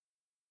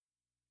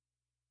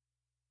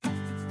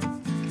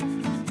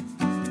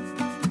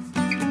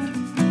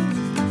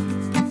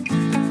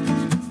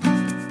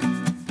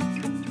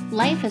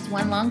Life is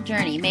one long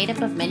journey made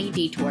up of many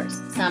detours.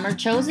 Some are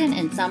chosen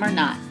and some are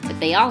not, but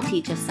they all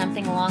teach us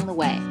something along the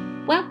way.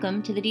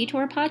 Welcome to the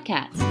Detour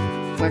Podcast,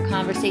 where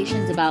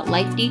conversations about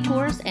life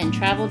detours and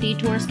travel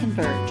detours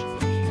converge.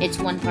 It's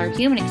one part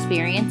human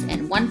experience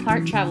and one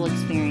part travel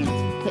experience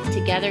put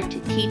together to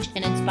teach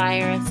and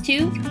inspire us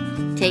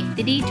to take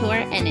the detour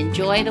and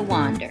enjoy the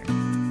wander.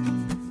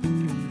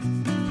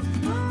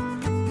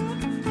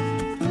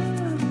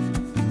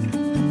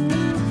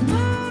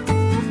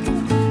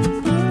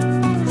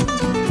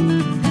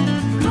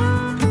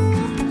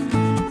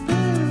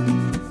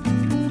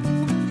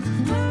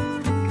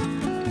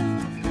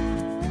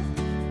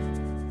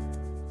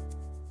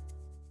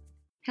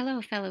 Hello,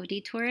 fellow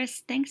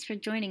detourists. Thanks for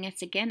joining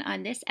us again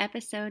on this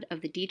episode of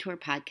the Detour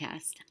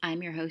Podcast.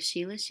 I'm your host,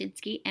 Sheila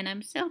Shinsky, and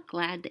I'm so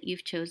glad that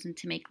you've chosen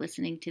to make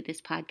listening to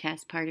this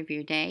podcast part of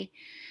your day.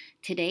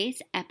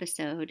 Today's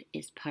episode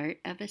is part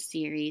of a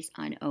series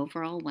on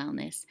overall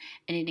wellness,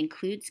 and it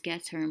includes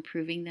guests who are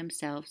improving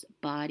themselves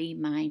body,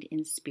 mind,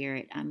 and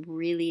spirit. I'm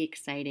really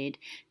excited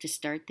to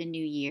start the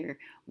new year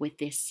with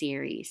this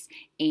series.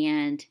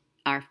 And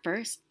our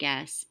first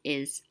guest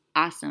is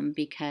awesome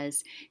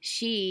because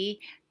she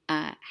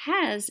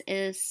has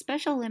a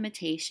special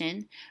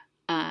limitation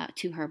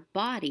to her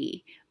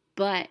body,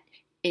 but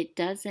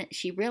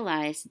she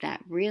realized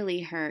that really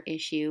her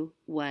issue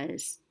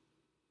was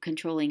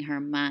controlling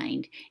her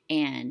mind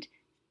and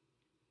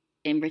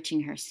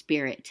enriching her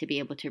spirit to be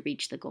able to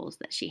reach the goals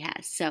that she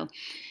has. So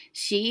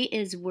she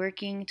is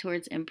working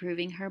towards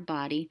improving her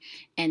body,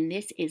 and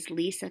this is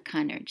Lisa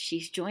Cunard.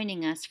 She's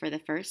joining us for the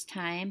first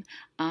time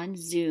on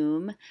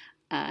Zoom.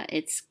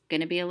 It's going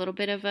to be a little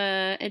bit of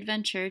an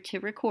adventure to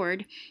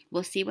record.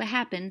 We'll see what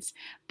happens,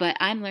 but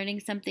I'm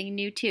learning something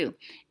new too.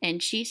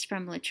 And she's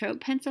from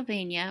Latrobe,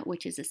 Pennsylvania,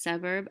 which is a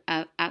suburb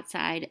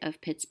outside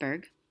of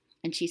Pittsburgh.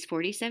 And she's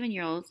 47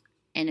 years old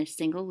and a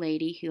single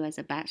lady who has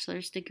a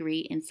bachelor's degree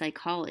in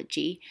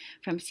psychology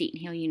from Seton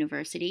Hill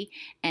University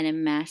and a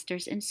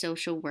master's in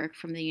social work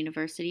from the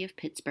University of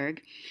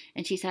Pittsburgh.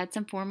 And she's had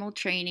some formal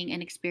training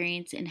and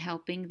experience in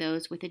helping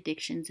those with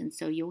addictions, and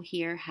so you'll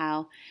hear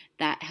how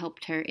that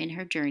helped her in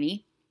her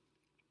journey.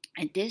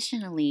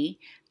 Additionally,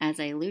 as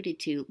I alluded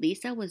to,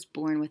 Lisa was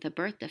born with a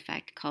birth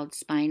defect called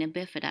spina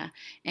bifida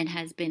and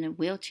has been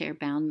wheelchair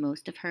bound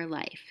most of her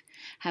life.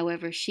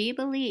 However, she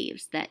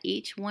believes that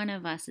each one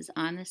of us is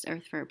on this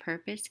earth for a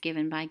purpose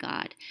given by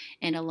God,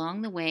 and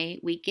along the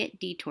way, we get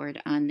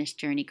detoured on this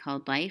journey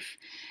called life.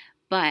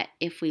 But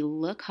if we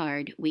look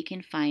hard, we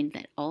can find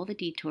that all the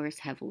detours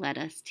have led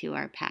us to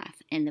our path,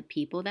 and the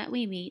people that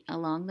we meet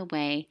along the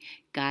way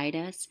guide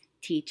us,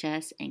 teach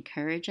us,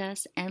 encourage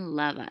us, and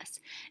love us.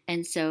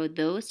 And so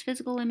those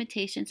physical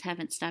limitations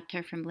haven't stopped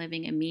her from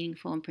living a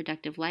meaningful and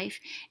productive life,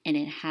 and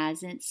it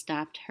hasn't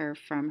stopped her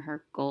from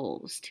her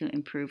goals to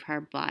improve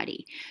her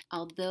body.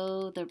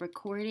 Although the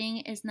recording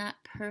is not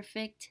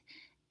perfect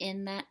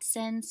in that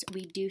sense,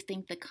 we do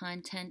think the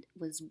content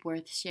was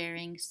worth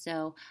sharing,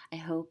 so I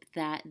hope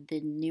that the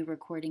new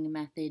recording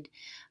method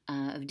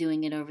of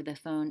doing it over the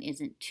phone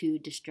isn't too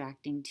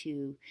distracting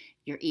to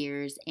your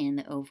ears and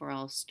the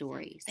overall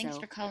story. Thanks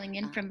for calling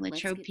in from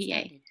Latrobe,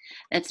 PA.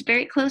 That's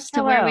very close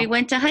to where we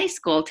went to high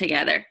school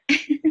together.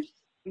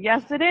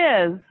 Yes, it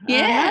is.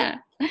 Yeah.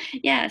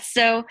 Yeah.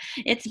 So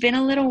it's been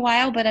a little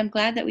while, but I'm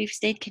glad that we've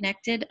stayed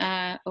connected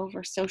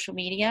over social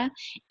media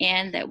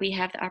and that we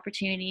have the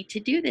opportunity to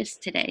do this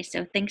today.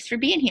 So thanks for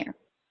being here.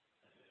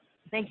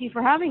 Thank you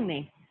for having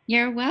me.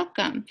 You're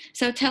welcome.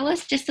 So tell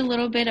us just a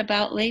little bit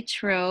about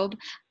Latrobe.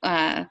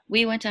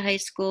 We went to high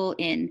school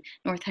in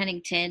North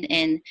Huntington,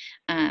 and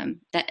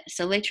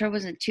so Latrobe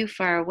wasn't too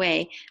far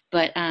away,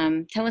 but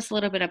tell us a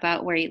little bit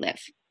about where you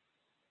live.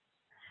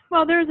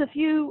 Well, there's a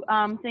few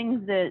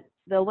things that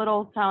the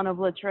little town of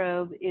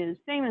Latrobe is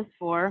famous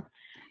for,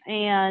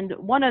 and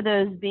one of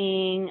those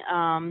being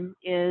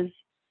is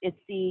it's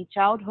the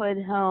childhood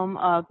home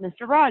of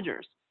Mr.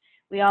 Rogers.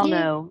 We all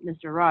know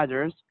Mr.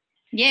 Rogers.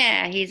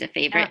 Yeah, he's a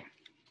favorite.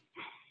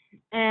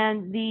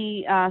 And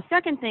the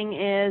second thing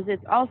is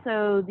it's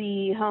also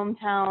the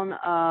hometown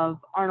of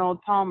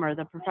Arnold Palmer,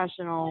 the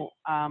professional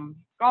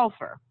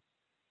golfer.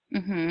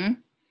 Mm-hmm.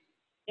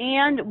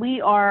 And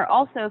we are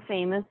also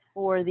famous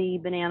for the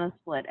banana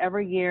split.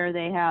 Every year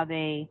they have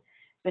a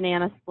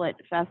banana split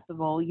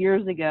festival.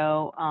 Years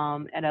ago,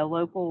 at a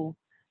local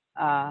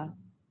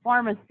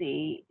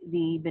pharmacy,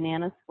 the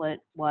banana split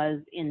was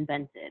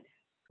invented.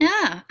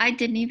 Yeah, I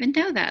didn't even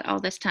know that all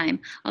this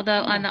time.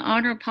 Although on the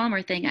Arnold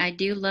Palmer thing, I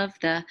do love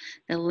the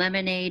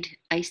lemonade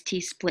iced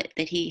tea split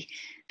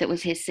that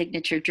was his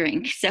signature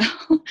drink. So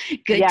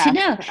good to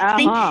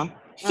know.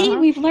 See,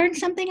 we've learned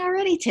something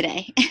already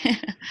today.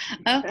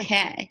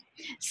 Okay.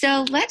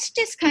 So let's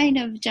just kind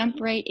of jump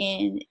right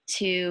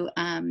into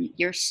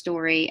your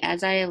story.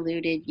 As I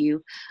alluded,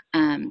 you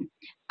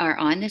are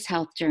on this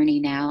health journey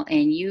now,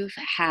 and you've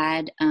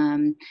had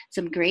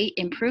some great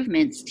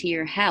improvements to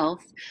your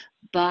health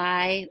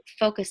by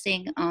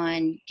focusing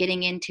on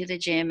getting into the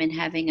gym and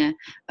having a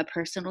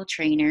personal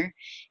trainer.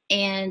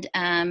 And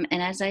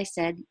as I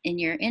said in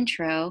your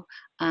intro,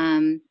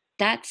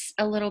 that's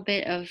a little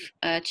bit of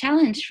a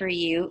challenge for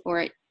you,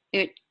 or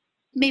it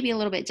may be a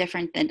little bit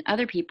different than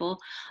other people,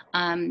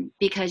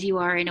 because you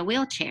are in a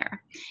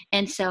wheelchair.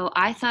 And so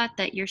I thought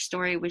that your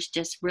story was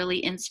just really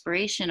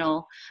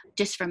inspirational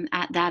just from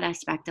that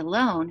aspect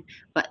alone.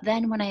 But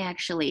then when I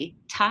actually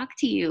talk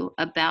to you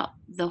about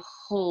the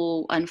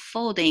whole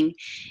unfolding,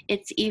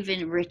 it's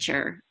even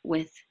richer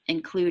with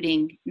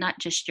including not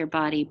just your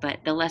body, but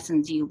the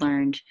lessons you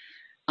learned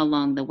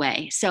along the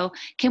way. So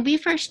can we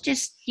first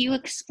just you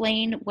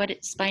explain what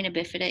spina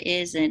bifida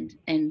is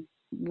and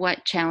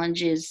what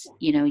challenges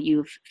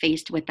you've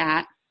faced with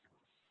that?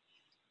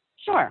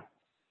 Sure.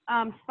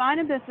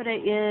 Spina bifida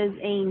is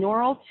a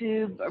neural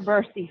tube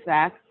birth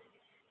defect,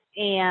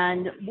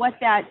 and what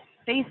that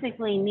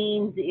basically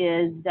means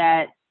is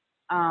that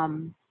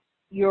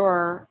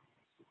your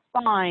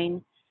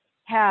spine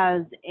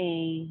has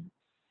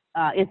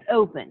it's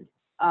open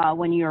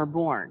when you're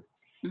born,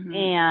 Mm-hmm.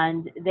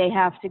 and they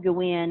have to go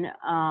in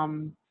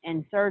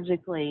and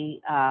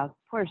surgically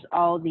push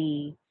all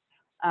the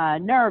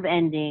nerve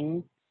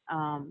endings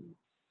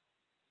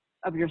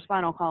of your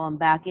spinal column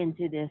back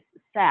into this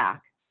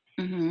sac,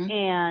 Mm-hmm.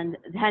 and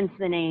hence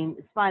the name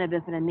spina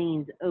bifida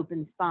means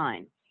open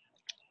spine.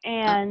 Oh,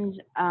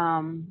 And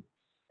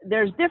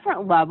there's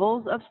different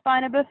levels of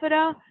spina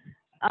bifida.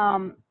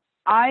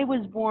 I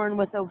was born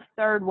with a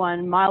third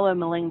one,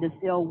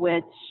 myelomalingdactyl,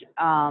 which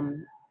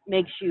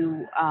makes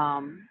you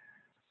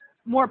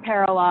more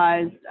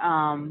paralyzed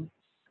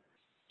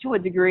to a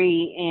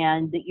degree,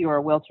 and that you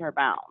are wheelchair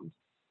bound.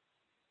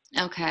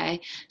 okay.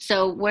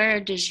 So where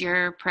does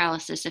your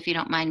paralysis, if you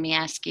don't mind me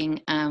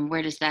asking,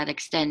 where does that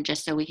extend,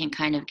 just so we can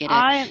kind of get a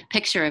I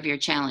picture of your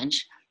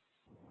challenge?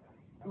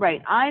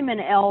 Right, I'm an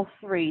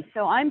L3,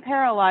 so I'm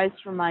paralyzed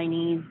from my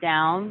knees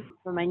down.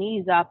 From my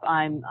knees up,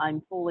 I'm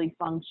fully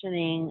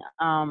functioning.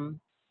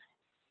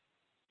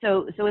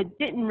 So it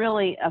didn't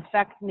really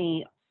affect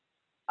me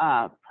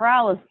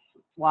paralysis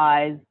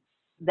wise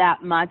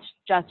that much,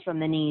 just from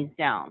the knees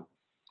down.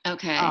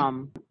 Okay.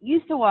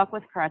 Used to walk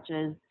with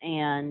crutches,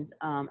 and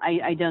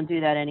I don't do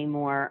that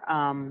anymore.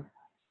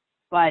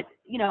 But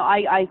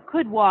I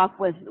could walk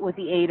with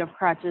the aid of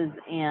crutches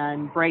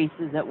and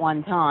braces at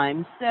one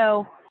time.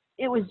 So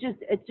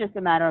it's just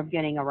a matter of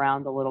getting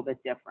around a little bit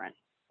different.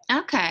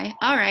 Okay.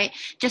 All right.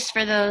 Just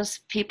for those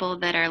people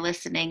that are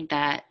listening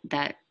that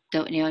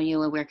don't know you,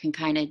 we can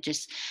kind of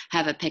just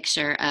have a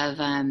picture of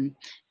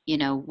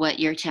what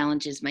your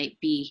challenges might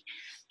be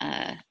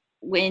uh,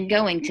 when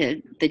going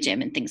to the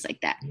gym and things like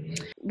that.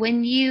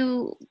 When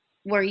you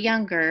were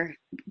younger,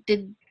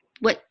 did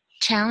what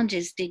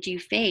challenges did you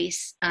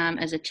face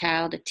as a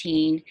child, a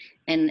teen,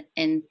 and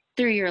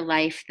through your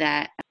life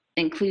that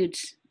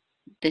includes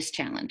this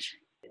challenge?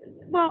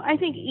 Well, I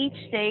think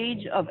each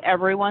stage of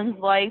everyone's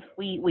life,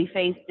 we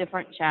face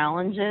different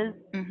challenges.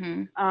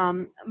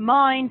 Mm-hmm.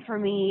 Mine, for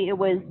me, it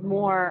was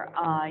more,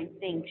 I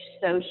think,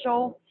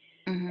 social,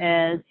 Mm-hmm.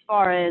 as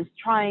far as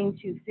trying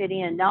to fit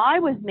in. Now, I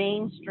was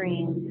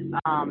mainstreamed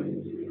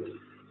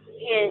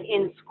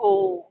in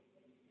school,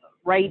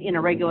 right in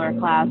a regular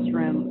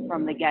classroom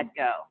from the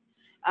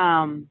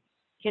get-go,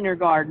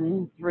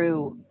 kindergarten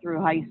through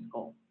high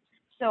school.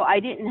 So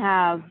I didn't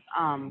have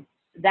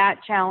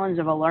that challenge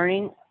of a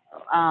learning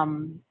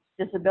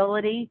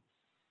disability.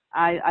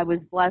 I was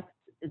blessed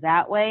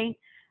that way.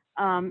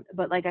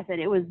 But like I said,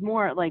 it was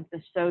more like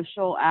the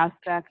social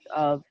aspect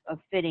of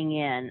fitting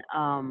in.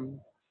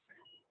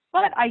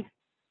 But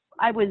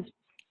I was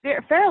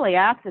fairly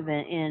active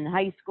in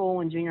high school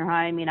and junior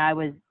high. I mean, I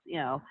was,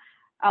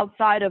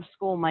 outside of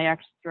school, my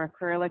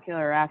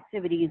extracurricular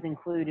activities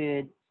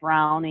included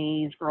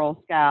brownies,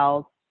 Girl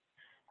Scouts,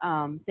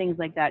 things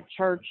like that,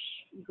 church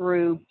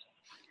groups,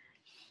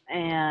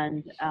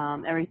 and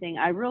everything.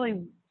 I really,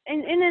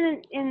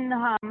 in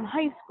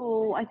high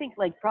school, I think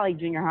like probably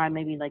junior high,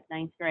 maybe like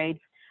ninth grade,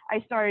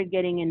 I started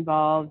getting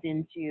involved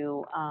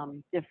into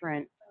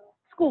different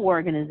school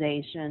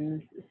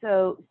organizations.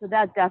 So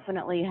that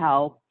definitely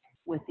helped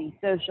with the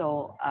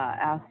social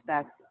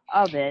aspects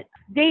of it.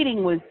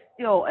 Dating was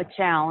still a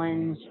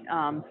challenge,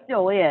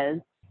 still is.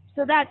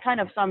 So that kind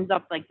of sums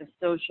up like the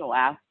social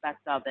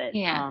aspect of it.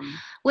 Yeah,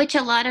 which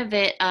a lot of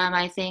it,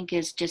 I think,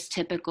 is just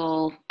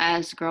typical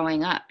as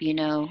growing up.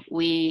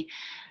 We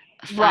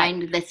Right.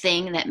 find the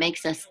thing that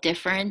makes us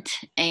different,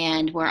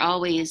 and we're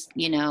always,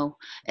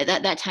 at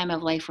that time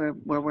of life,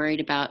 we're worried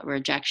about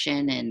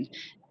rejection and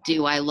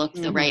do I look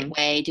the right Hmm.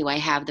 way? Do I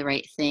have the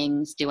right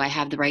things? Do I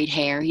have the right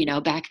hair?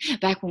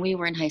 Back when we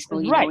were in high school,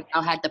 we Right.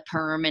 all had the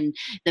perm, and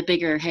the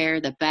bigger hair,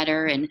 the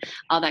better, and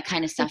all that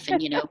kind of stuff. And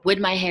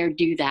would my hair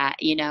do that?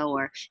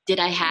 Or did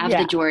I have the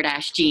Yeah.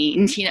 Jordache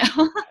jeans?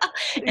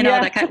 And all Yeah.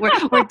 that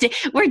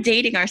kind. We're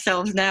dating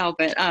ourselves now,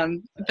 but Yeah.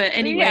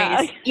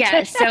 anyways,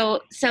 yeah.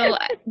 So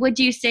would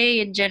you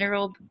say in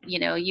general,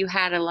 you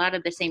had a lot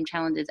of the same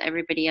challenges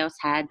everybody else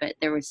had, but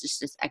there was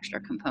just this extra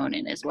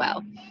component as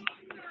well?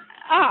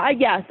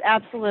 Yes,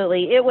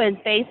 absolutely. It was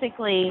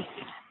basically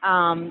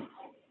um,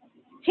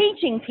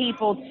 teaching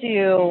people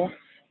to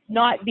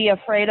not be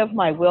afraid of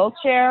my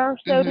wheelchair,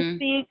 so to Mm-hmm.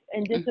 speak,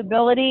 and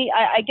disability.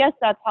 I guess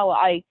that's how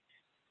I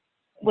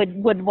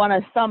would want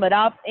to sum it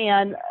up,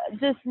 and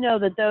just know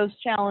that those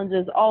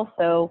challenges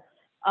also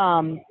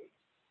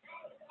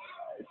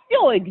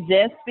still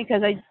exist,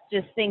 because I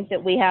just think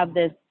that we have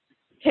this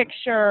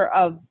picture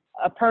of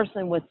a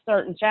person with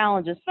certain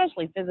challenges,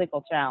 especially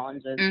physical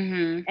challenges,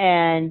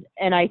 and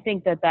I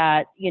think that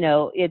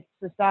it's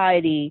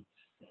society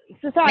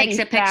makes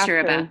a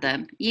picture factors. about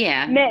them.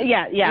 Yeah.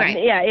 Right.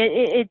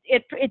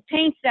 It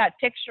paints that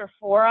picture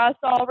for us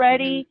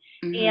already.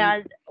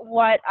 And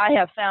what I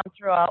have found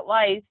throughout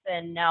life,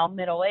 and now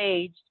middle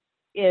aged,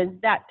 is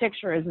that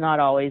picture is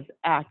not always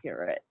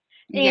accurate.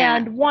 Yeah.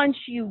 And once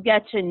you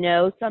get to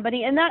know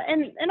somebody, and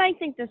I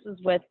think this is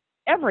with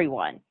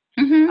everyone,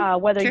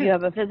 whether True. you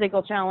have a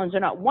physical challenge or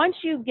not, once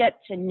you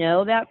get to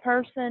know that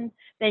person,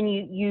 then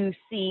you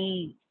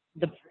see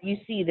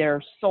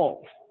their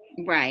soul.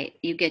 Right.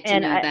 You get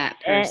to know that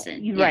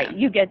person. Right.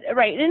 You get,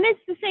 right. And it's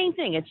the same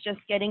thing. It's just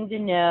getting to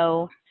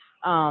know,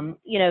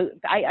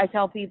 I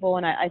tell people,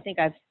 and I think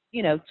I've,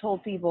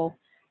 told people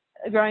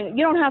growing,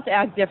 you don't have to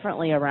act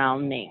differently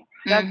around me.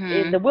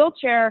 The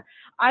wheelchair,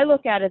 I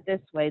look at it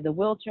this way. The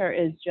wheelchair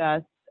is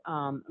just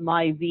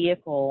my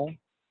vehicle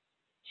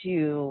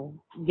to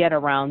get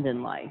around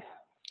in life.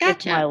 Gotcha.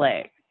 It's my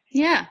leg.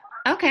 Yeah.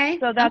 Okay.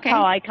 So that's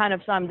how I kind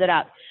of summed it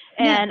up.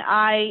 And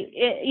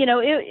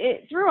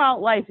throughout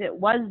life, it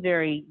was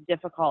very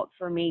difficult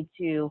for me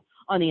to,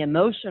 on the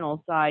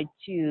emotional side,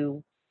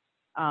 to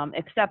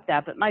accept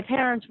that. But my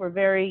parents were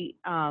very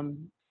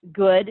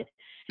good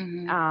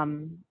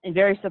and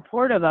very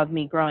supportive of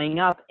me growing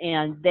up,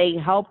 and they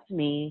helped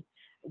me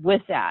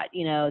with that.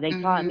 They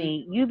taught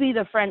me, you be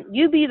the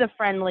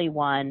friendly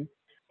one,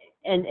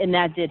 and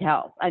that did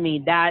help. I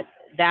mean, that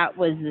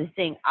was the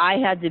thing. I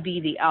had to be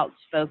the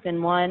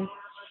outspoken one.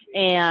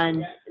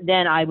 And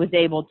then I was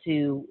able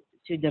to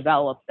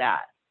develop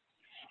that,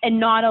 and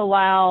not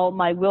allow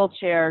my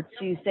wheelchair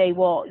to say,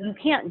 well, you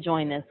can't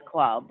join this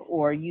club,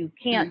 or you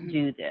can't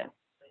do this.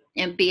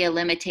 And be a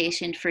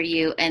limitation for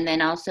you. And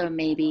then also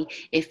maybe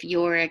if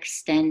you're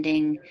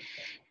extending,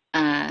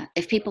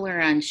 if people are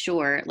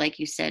unsure, like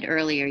you said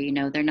earlier,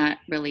 they're not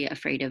really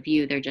afraid of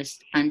you. They're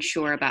just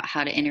unsure about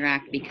how to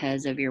interact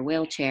because of your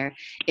wheelchair.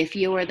 If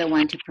you are the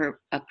one to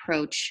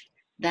approach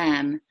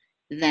them,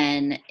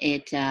 then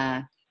it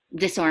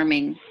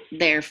disarming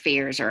their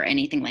fears or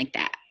anything like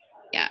that.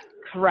 Yeah.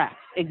 Correct.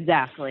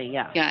 Exactly.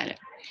 Yeah. Got it.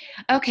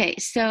 Okay.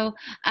 So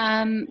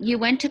you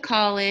went to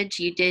college,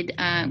 you did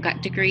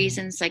got degrees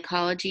in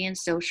psychology and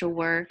social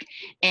work,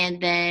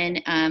 and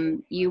then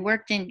you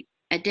worked in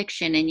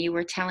addiction, and you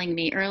were telling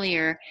me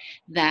earlier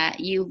that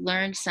you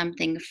learned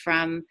something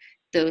from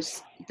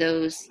those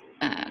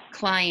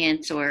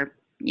clients or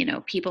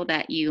people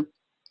that you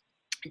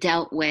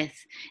dealt with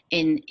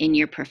in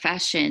your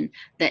profession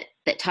that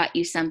taught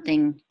you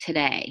something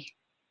today.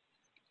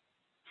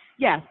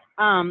 Yes.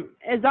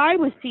 As I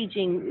was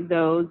teaching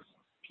those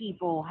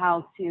people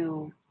how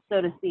to,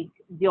 so to speak,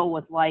 deal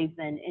with life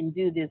and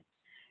do this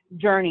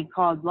journey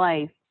called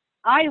life,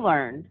 I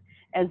learned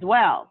as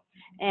well.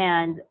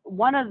 And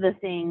one of the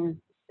things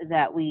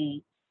that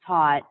we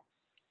taught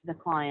the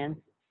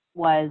clients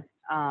was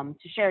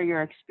to share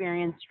your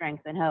experience,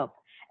 strength, and hope.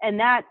 And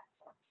that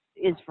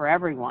is for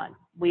everyone.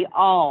 We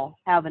all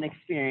have an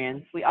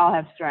experience, we all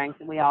have strength,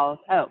 and we all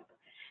have hope.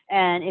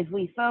 And if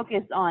we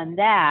focus on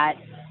that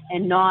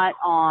and not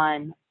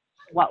on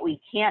what we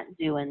can't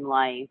do in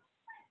life,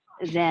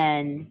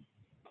 then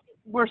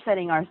we're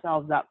setting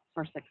ourselves up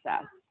for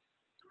success.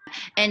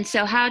 And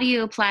so how do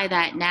you apply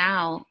that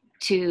now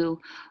to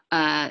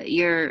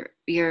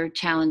your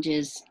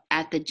challenges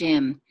at the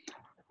gym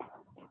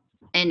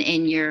and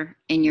in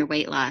your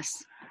weight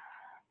loss?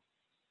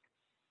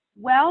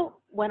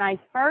 Well, when I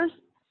first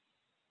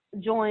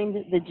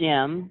joined the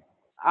gym,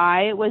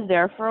 I was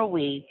there for a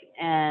week,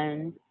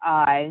 and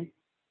at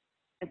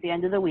the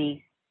end of the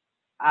week,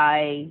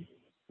 I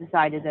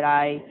decided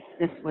that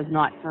this was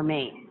not for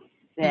me,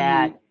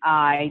 that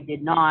I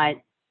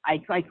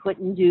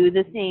couldn't do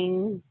the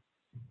things.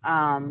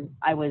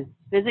 I was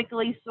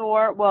physically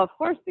sore. Well, of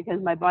course, because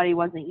my body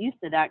wasn't used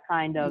to that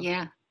kind of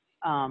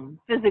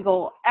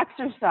physical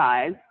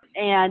exercise.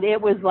 And it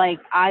was like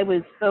I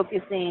was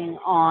focusing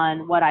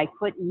on what I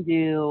couldn't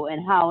do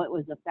and how it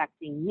was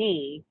affecting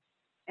me.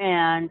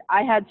 And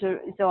I had to,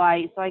 so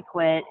I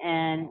quit,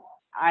 and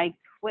I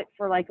quit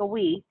for like a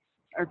week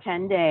or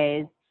 10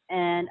 days.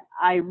 And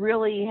I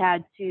really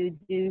had to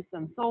do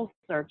some soul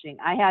searching.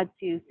 I had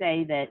to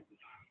say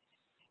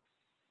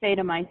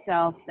to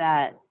myself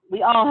that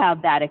we all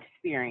have that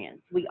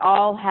experience. We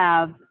all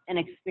have an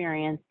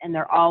experience, and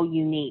they're all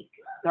unique.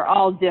 They're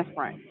all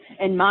different.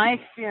 And my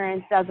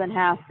experience doesn't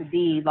have to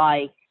be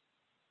like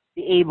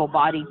the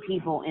able-bodied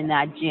people in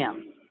that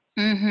gym.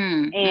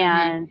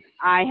 And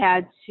I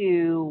had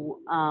to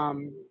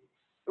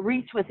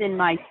reach within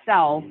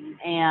myself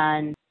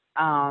and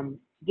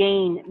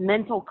gain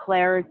mental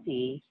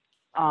clarity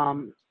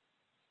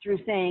through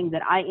saying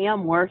that I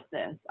am worth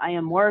this. I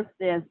am worth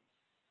this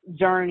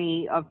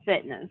journey of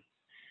fitness,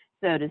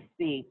 so to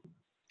speak.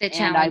 The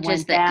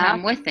challenges that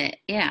come with it.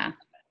 Yeah.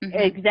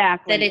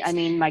 Exactly. I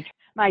mean,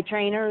 my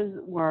trainers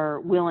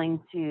were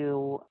willing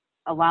to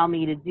allow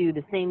me to do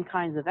the same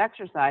kinds of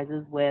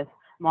exercises with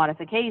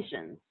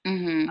modifications.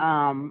 Mhm.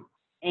 Um,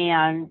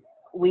 and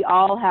we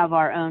all have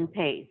our own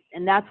pace,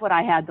 and that's what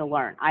I had to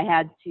learn. I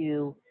had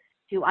to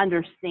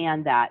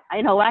understand that.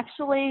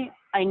 Intellectually,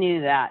 I knew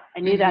that. I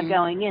knew that Mhm.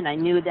 going in. I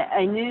knew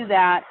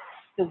that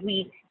the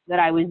week that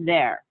I was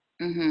there,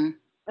 Mhm.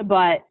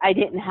 but I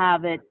didn't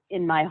have it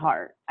in my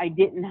heart. I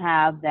didn't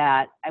have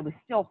that. I was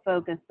still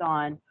focused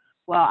on,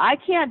 well, I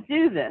can't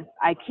do this.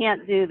 I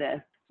can't do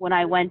this. When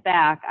I went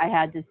back, I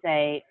had to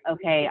say,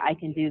 okay, I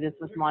can do this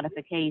with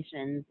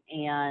modifications,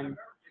 and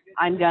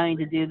I'm going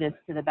to do this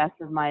to the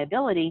best of my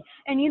ability.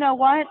 And you know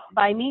what?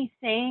 By me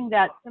saying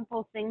that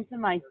simple thing to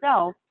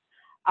myself,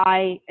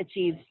 I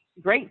achieved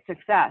great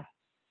success.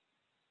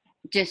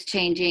 Just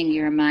changing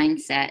your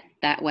mindset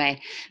that way.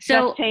 Just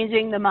So,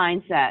 changing the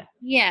mindset.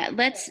 yeah,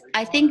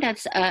 I think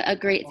that's a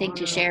great thing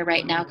to share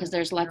right now because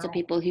there's lots of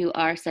people who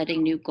are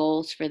setting new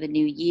goals for the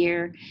new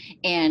year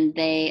and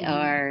they Hmm.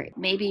 are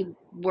maybe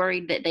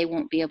worried that they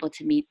won't be able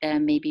to meet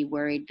them, maybe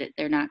worried that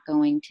they're not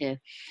going to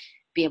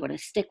be able to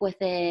stick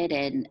with it,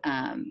 and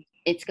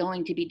it's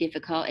going to be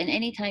difficult. And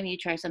anytime you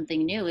try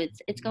something new,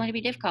 it's going to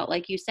be difficult,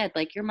 like you said,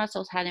 like your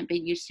muscles hadn't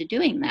been used to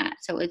doing that,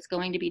 so it's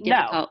going to be No,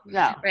 difficult,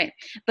 no. right?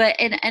 But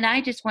and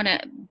I just want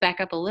to back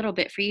up a little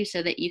bit for you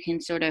so that you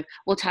can sort of,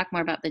 we'll talk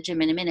more about the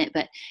gym in a minute,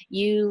 but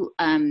you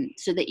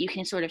so that you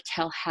can sort of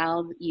tell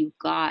how you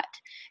got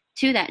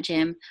to that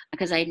gym,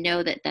 because I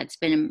know that that's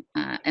been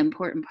an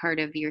important part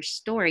of your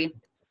story.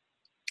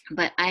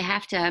 But I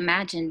have to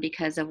imagine,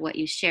 because of what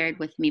you shared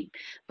with me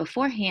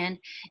beforehand,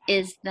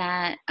 is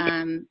that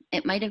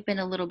it might have been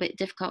a little bit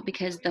difficult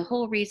because the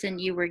whole reason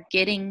you were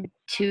getting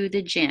to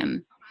the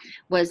gym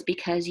was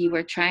because you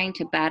were trying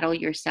to battle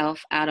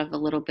yourself out of a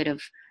little bit of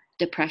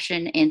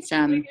depression and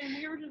some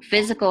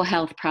physical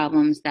health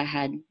problems that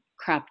had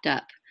cropped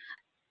up.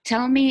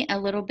 Tell me a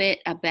little bit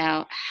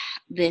about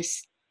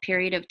this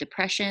period of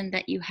depression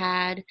that you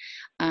had,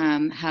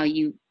 how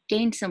you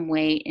gained some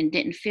weight and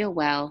didn't feel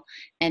well,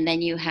 and then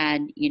you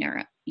had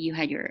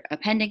your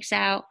appendix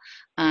out,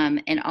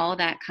 and all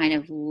that kind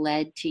of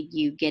led to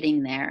you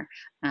getting there.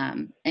 I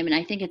mean,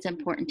 I think it's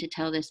important to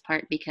tell this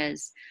part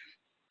because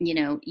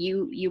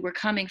you were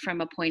coming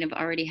from a point of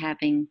already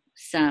having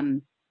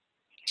some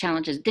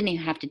challenges, didn't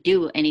even have to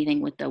do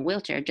anything with the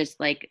wheelchair, just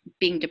like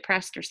being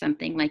depressed or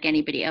something, like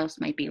anybody else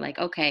might be like,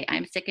 okay,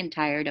 I'm sick and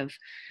tired of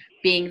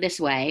being this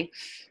way,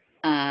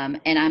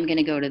 and I'm going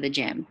to go to the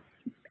gym.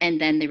 And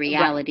then the Right,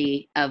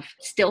 reality of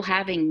still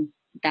having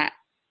that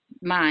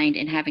mind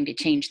and having to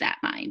change that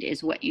mind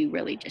is what you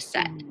really just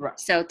said. right,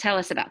 So tell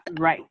us about that.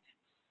 right,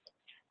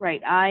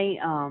 right. I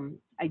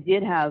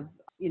did have,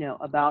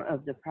 a bout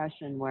of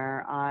depression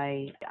where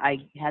I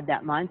had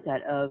that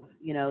mindset of,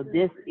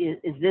 this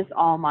is this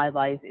all my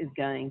life is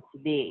going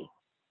to be.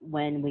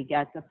 When we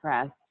get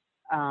depressed,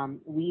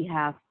 we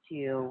have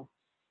to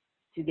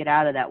get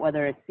out of that,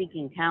 whether it's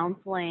seeking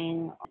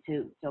counseling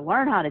to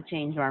learn how to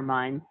change our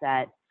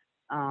mindset,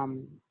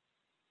 um,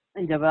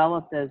 and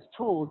develop those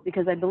tools,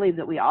 because I believe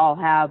that we all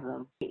have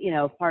them.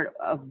 Part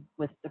of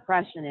with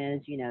depression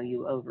is,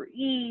 you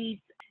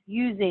overeat,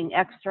 using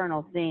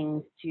external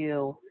things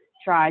to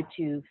try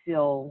to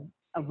fill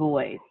a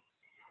void,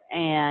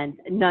 and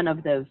none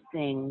of those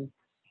things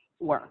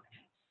worked.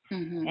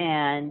 Mm-hmm.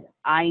 And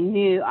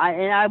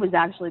I was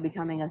actually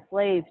becoming a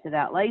slave to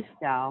that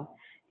lifestyle,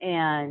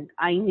 and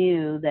I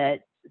knew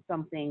that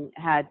something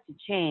had to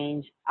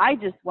change. I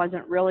just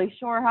wasn't really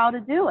sure how to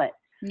do it.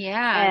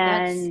 Yeah,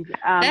 And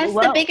that's the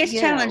well, biggest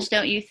challenge,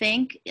 don't you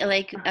think?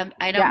 Like,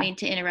 I don't yes, mean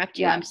to interrupt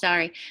you. I'm yes,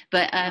 sorry,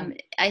 but no,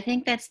 I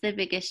think that's the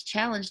biggest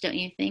challenge, don't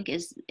you think?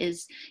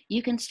 Is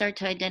you can start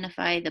to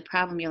identify the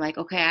problem. You're like,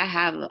 okay, I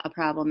have a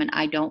problem, and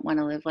I don't want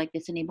to live like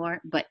this anymore.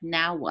 But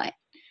now what?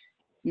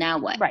 Now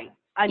what? right.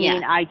 I Yeah.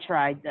 mean, I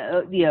tried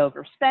the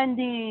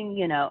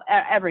overspending,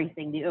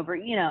 everything, the over,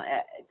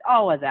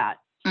 all of that.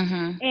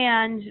 Mm-hmm.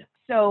 And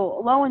so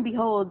lo and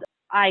behold,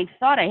 I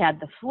thought I had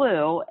the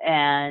flu,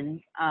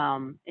 and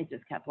it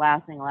just kept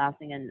lasting.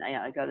 And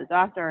I go to the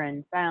doctor,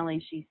 and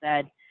finally she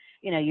said,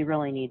 you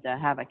really need to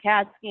have a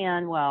CAT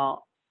scan.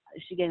 Well,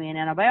 she gave me an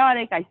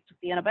antibiotic. I took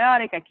the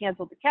antibiotic. I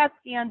canceled the CAT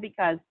scan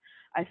because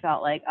I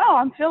felt like, oh,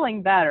 I'm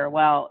feeling better.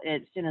 Well,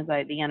 as soon as the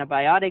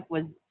antibiotic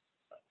was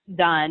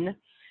done,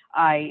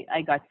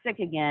 I got sick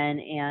again,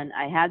 and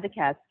I had the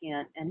CAT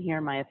scan, and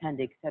here my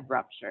appendix had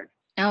ruptured.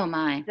 Oh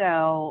my.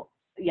 So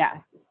yes,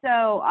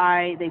 so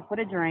I they put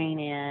a drain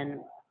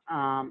in,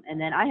 and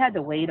then I had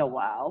to wait a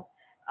while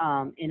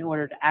in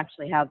order to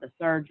actually have the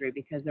surgery,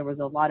 because there was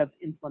a lot of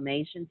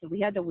inflammation. So we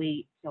had to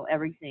wait till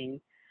everything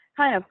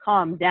kind of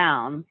calmed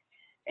down,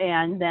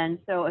 and then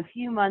so a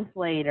few months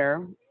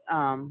later,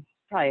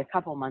 probably a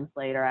couple months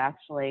later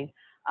actually,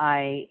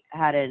 I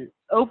had an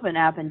open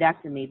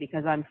appendectomy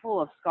because I'm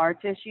full of scar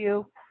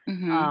tissue.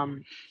 Mm-hmm.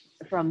 Um,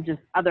 from just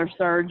other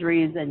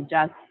surgeries and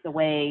just the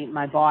way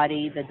my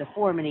body, the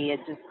deformity, it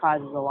just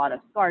causes a lot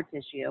of scar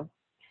tissue.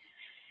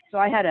 So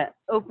I had an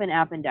open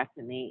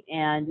appendectomy,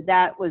 and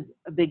that was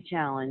a big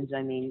challenge.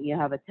 I mean, you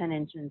have a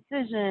 10-inch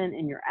incision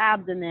in your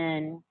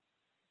abdomen,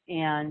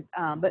 and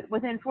but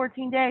within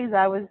 14 days,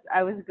 I was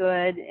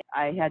good.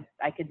 I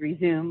could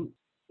resume,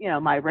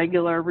 my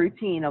regular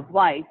routine of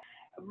life.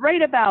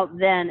 Right about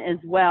then as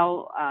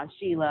well,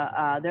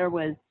 Sheila, there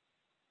was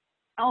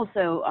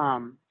also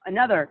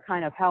another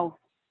kind of health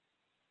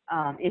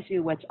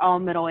issue, which all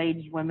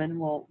middle-aged women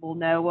will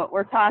know what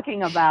we're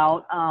talking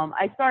about.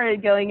 I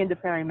started going into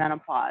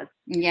perimenopause.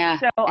 Yeah.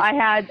 So I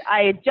had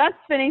just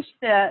finished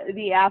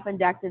the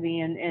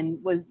appendectomy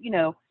and was,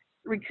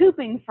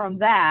 recouping from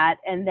that,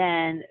 and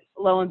then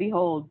lo and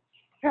behold,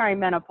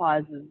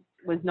 perimenopause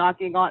was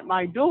knocking on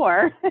my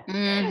door,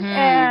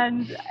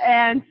 Mm-hmm.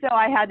 and so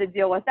I had to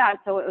deal with that.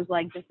 So it was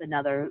like just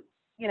another,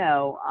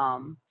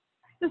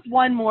 just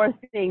one more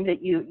thing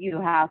that you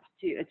have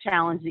to, a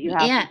challenge that you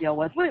have to deal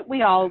with.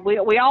 We all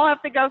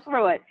have to go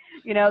through it.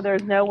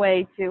 There's no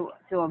way to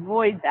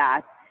avoid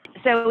that.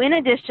 So in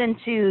addition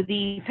to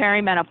the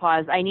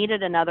perimenopause, I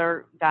needed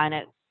another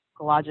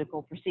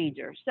gynecological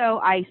procedure. So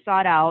I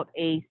sought out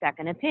a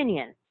second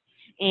opinion.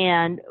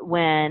 And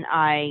when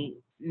I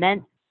met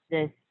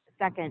this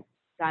second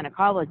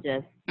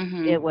gynecologist,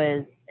 Mm-hmm. it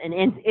was an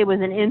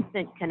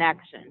instant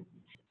connection.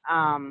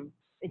 And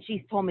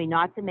she told me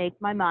not to make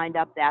my mind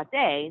up that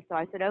day. So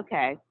I said,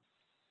 okay.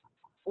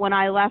 When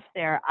I left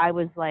there, I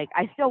was like,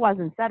 I still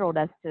wasn't settled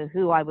as to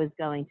who I was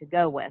going to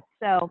go with.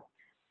 So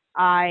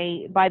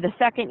by the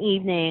second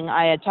evening,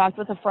 I had talked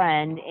with a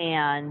friend,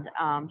 and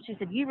she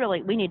said,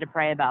 we need to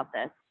pray about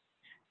this.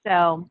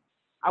 So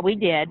we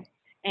did.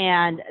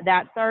 And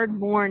that third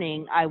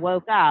morning, I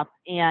woke up,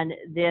 and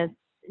this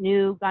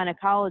new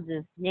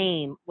gynecologist's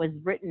name was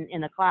written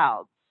in the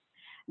clouds.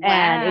 Wow.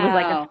 And it was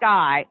like a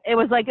sky. It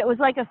was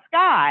like a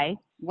sky.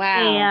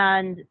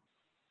 Wow.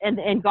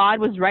 And God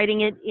was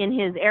writing it in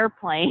his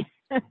airplane.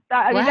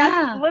 I mean,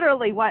 that's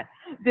literally what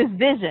this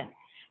vision.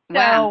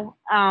 Wow.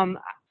 So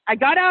I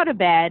got out of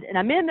bed, and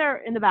I'm in there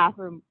in the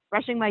bathroom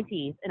brushing my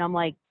teeth, and I'm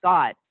like,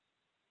 God,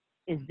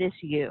 is this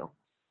you?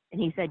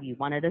 And he said, you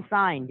wanted a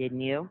sign,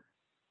 didn't you?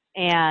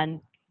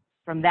 And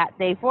from that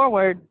day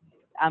forward,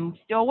 I'm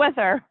still with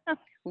her.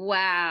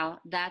 Wow,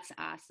 that's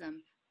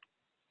awesome.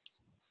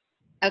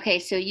 Okay,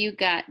 so you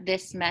got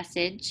this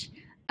message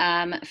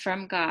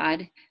from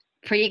God,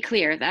 pretty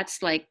clear.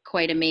 That's like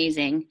quite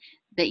amazing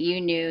that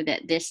you knew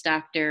that this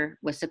doctor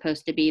was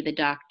supposed to be the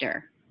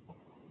doctor.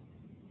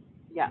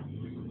 Yes.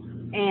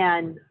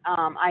 And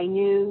I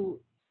knew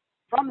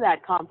from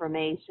that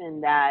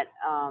confirmation that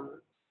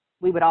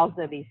we would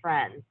also be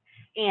friends.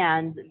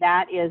 And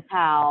that is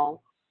how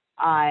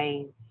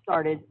I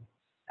started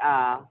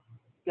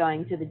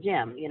going to the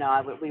gym.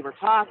 We were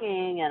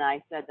talking, and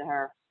I said to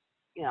her,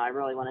 I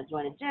really want to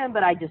join a gym,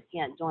 but I just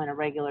can't join a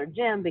regular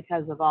gym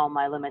because of all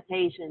my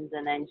limitations.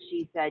 And then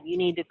she said, you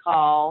need to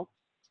call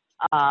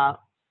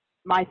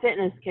My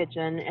Fitness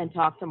Kitchen and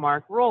talk to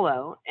Mark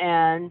Rollo.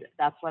 And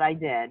that's what I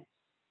did.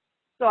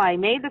 So I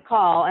made the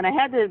call, and I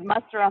had to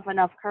muster up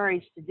enough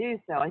courage to do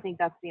so. I think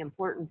that's the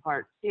important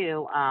part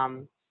too.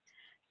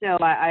 So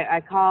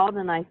I called,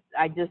 and I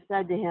just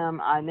said to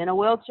him, I'm in a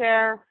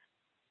wheelchair.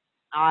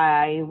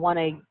 I want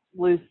to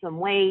lose some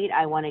weight.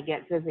 I want to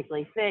get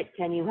physically fit.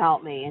 Can you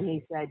help me? And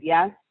he said,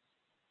 yes.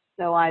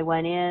 So I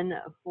went in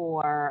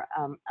for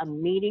a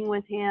meeting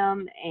with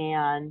him,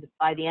 and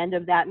by the end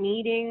of that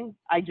meeting,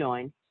 I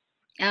joined.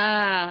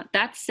 Ah,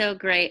 that's so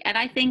great. And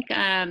I think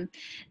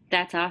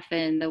that's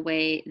often the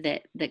way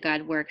that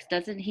God works,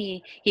 doesn't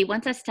he? He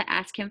wants us to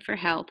ask him for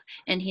help,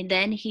 and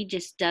he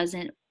just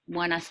doesn't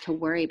want us to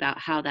worry about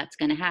how that's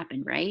going to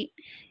happen, right?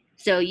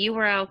 So you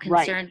were all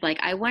concerned, Right. like,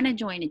 I want to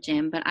join a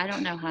gym, but I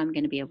don't know how I'm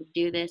going to be able to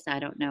do this. I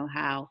don't know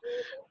how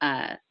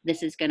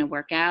this is going to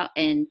work out.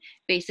 And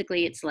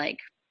basically it's like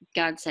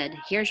God said,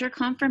 here's your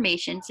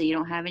confirmation, so you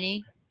don't have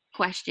any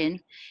question,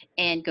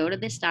 and go to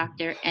this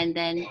doctor. And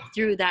then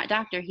through that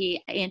doctor,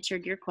 he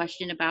answered your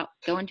question about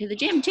going to the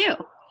gym too.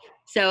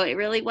 So it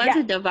really was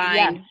a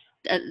divine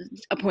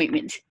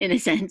appointment in a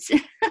sense.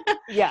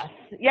 Yes.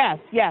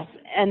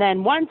 And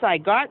then once I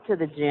got to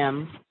the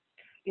gym,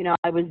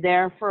 I was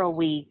there for a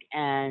week,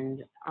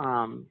 and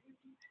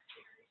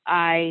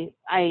I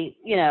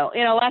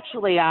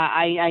intellectually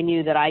I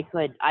knew that I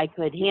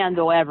could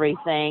handle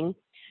everything.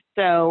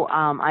 So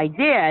I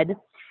did,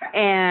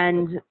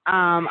 and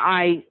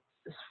I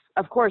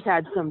of course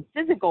had some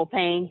physical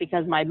pain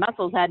because my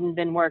muscles hadn't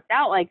been worked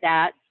out like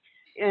that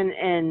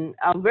in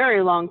a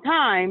very long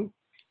time.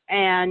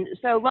 And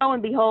so lo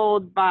and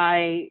behold,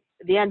 by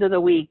the end of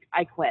the week,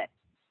 I quit.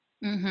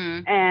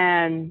 Mm-hmm.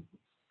 And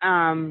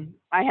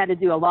I had to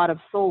do a lot of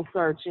soul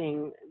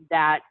searching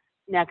that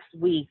next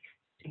week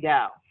to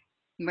go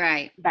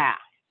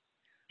back.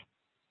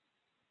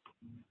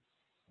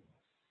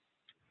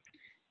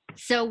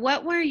 So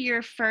what were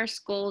your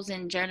first goals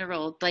in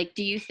general? Like,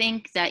 do you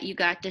think that you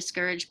got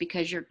discouraged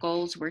because your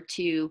goals were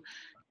too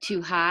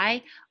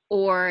high,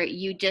 or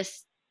you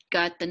just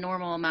got the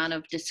normal amount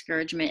of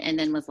discouragement and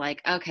then was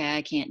like, okay,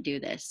 I can't do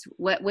this?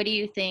 What do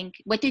you think?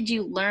 What did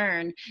you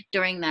learn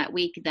during that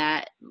week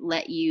that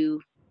let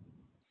you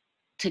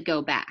to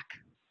go back?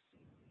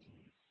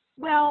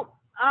 Well,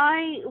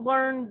 I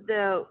learned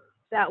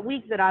that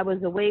week that I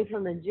was away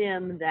from the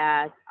gym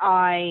that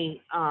I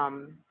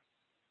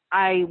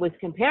was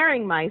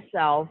comparing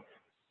myself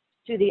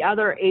to the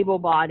other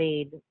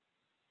able-bodied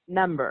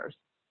members.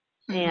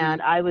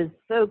 And I was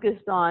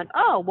focused on,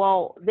 oh,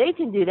 well, they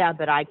can do that,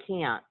 but I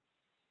can't.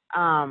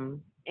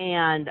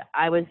 And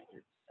I was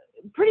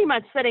pretty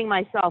much setting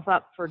myself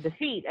up for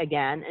defeat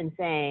again and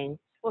saying,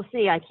 well,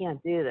 see, I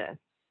can't do this.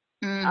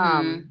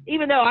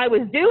 Even though I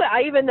was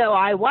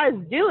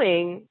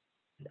doing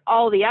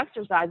all the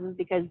exercises,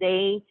 because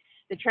the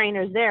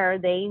trainers there,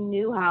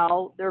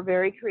 they're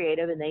very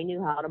creative and they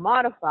knew how to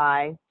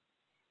modify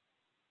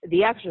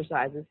the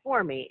exercises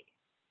for me.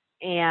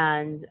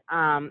 And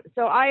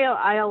so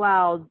I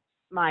allowed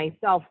my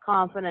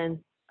self-confidence,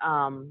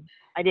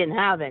 I didn't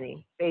have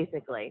any,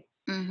 basically.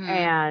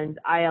 And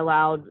I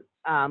allowed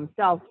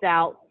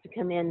self-doubt to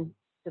come in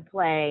to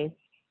play.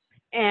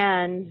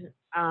 And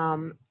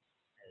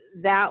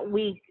that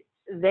week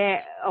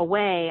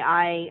away,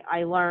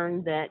 I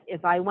learned that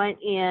if I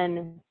went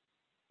in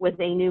with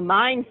a new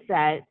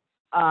mindset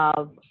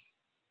of,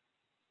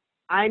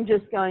 I'm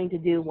just going to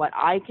do what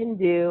I can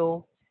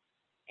do,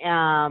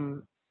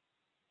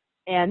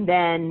 and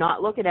then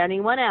not look at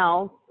anyone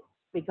else,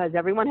 because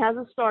everyone has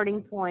a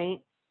starting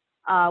point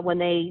when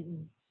they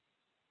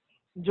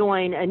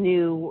join a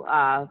new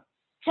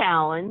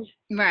challenge.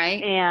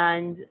 Right.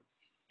 And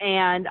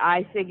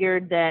I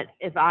figured that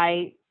if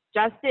I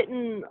just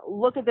didn't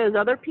look at those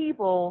other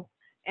people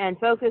and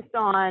focused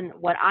on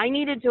what I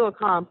needed to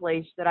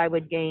accomplish, that I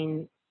would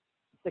gain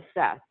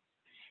success.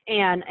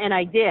 And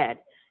I did.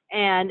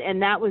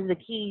 And that was the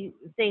key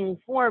thing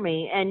for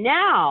me. And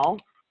now,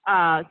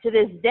 to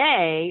this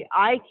day,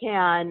 I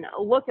can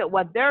look at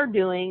what they're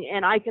doing,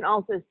 and I can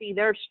also see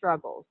their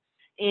struggles.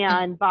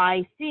 And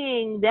by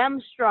seeing them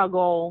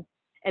struggle,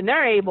 and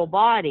they're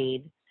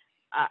able-bodied,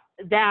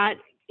 that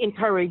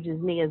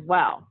encourages me as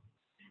well.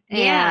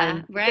 Yeah,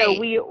 and right.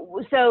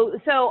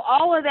 So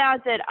all of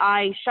that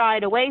I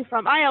shied away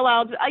from, I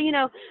allowed,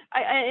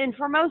 and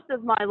for most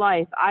of my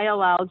life, I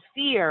allowed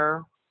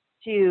fear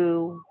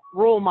to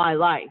rule my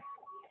life.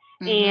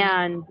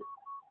 And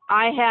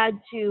I had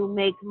to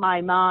make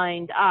my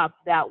mind up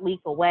that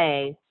week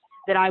away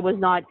that I was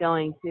not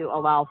going to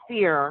allow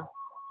fear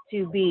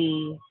to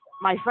be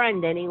my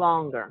friend any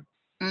longer.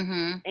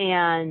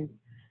 And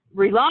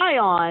rely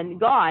on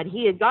God.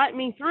 He had gotten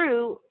me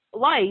through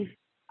life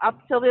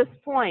up till this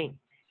point.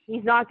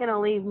 He's not going to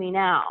leave me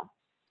now.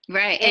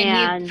 Right.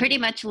 And he pretty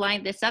much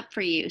lined this up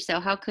for you. So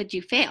how could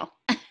you fail?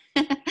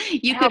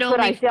 You could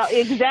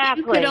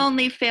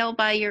only fail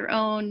by your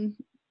own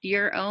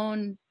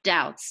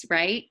doubts,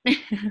 right?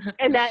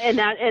 and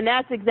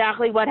that's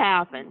exactly what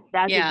happened.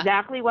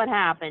 Exactly what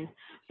happened.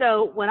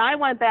 So when I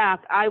went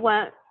back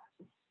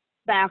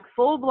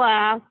full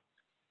blast,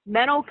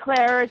 mental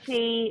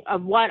clarity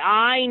of what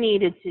I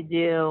needed to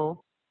do.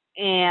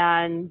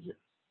 And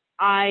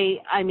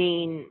I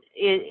mean,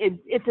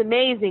 it's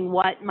amazing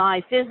what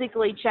my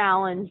physically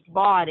challenged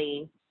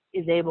body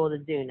is able to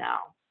do now.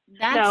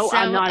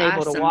 I'm not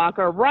able to walk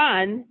or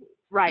run.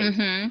 Right.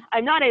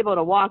 I'm not able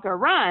to walk or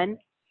run,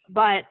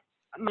 but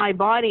my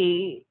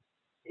body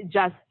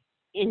just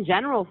in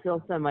general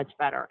feels so much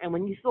better. And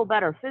when you feel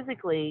better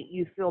physically,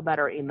 you feel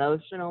better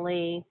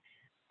emotionally,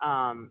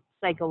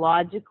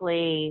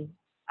 psychologically.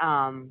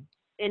 And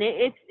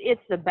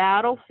it's the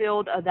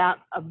battlefield of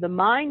the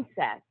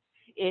mindset.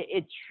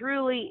 It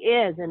truly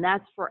is, and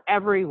that's for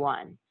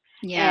everyone.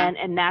 Yeah.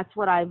 And that's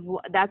what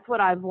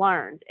I've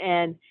learned.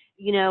 And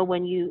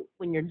when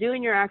you're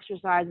doing your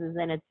exercises,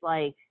 and it's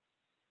like,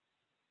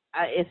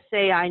 if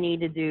say I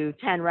need to do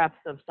 10 reps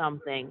of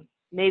something,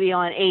 maybe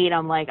on 8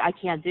 I'm like, I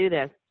can't do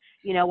this.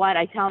 You know what?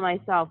 I tell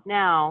myself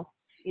now,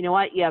 you know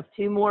what? You have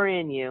 2 more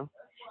in you.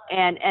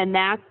 And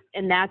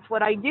that's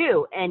what I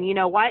do. And you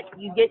know what?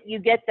 You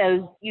get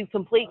those, you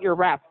complete your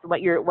reps,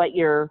 what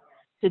you're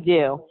to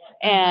do.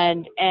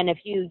 And if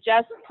you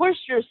just push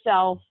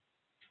yourself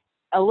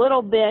a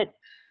little bit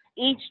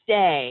each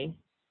day,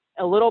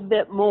 a little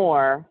bit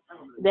more,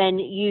 then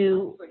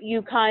you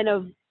kind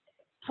of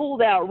pull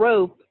that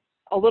rope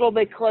a little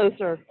bit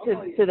closer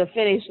to the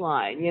finish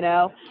line,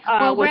 Well,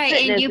 with right.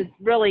 fitness, And it's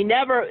really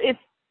never,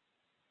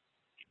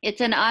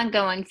 it's an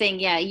ongoing thing.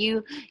 Yeah.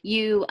 You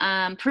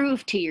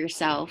prove to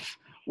yourself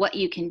what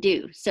you can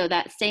do. So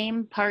that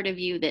same part of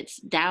you that's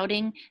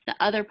doubting, the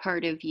other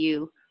part of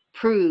you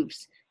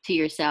proves to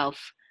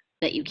yourself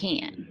that you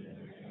can.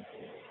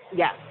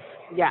 Yeah.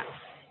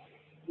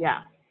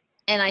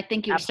 And I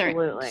think you're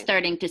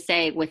starting to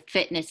say with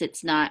fitness,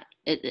 it's not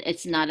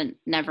a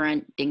never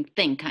ending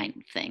thing kind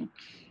of thing.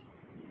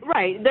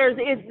 Right.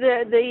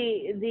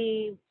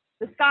 The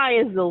sky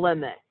is the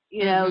limit.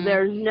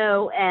 There's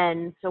no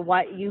end to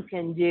what you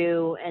can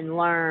do and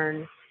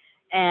learn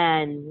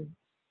and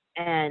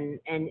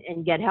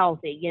get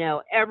healthy.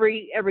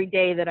 Every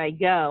day that I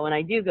go, and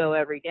I do go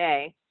every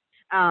day.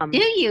 Do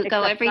you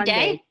go every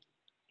Sundays. day?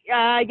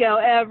 I go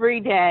every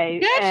day.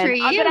 Good for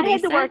you, But I had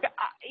Lisa. to work.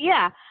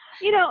 Yeah.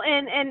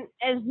 And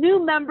as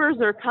new members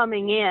are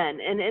coming in,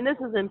 and this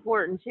is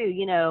important too,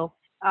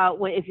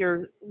 if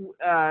you're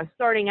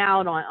starting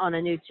out on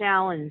a new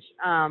challenge,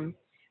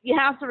 you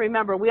have to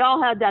remember we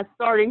all had that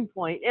starting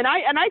point. And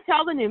I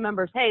tell the new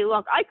members, hey,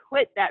 look, I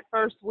quit that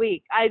first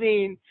week. I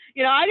mean,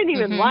 I didn't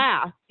even Mm-hmm.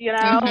 last,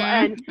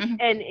 Mm-hmm. Mm-hmm.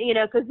 and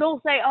because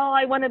they'll say, oh,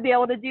 I want to be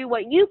able to do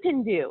what you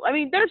can do. I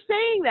mean, they're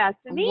saying that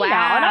to me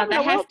now, and Wow, I'm in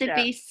that a has to wheelchair.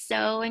 be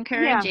so Yeah.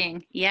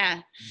 encouraging.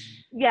 Yeah.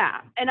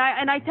 Yeah, and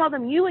I tell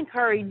them, you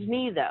encourage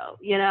me though.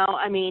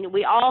 I mean,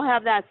 we all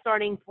have that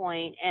starting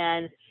point,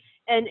 and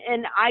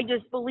I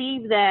just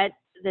believe that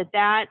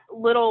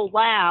little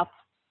laugh,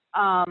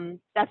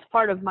 that's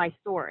part of my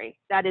story.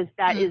 That is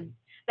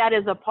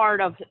a part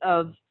of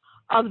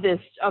this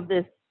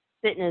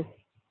fitness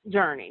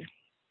journey.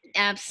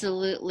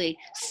 Absolutely.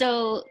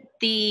 So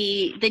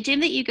the gym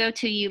that you go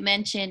to, you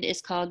mentioned,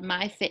 is called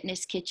My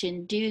Fitness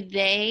Kitchen. Do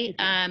they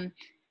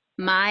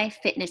My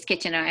Fitness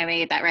Kitchen, I may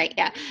get that right.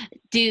 Yeah.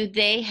 Do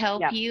they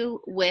help Yeah.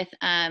 you with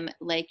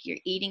like your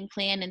eating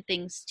plan and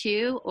things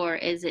too, or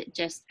is it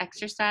just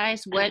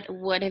exercise?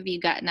 What have you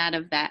gotten out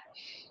of that?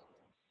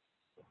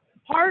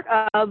 Part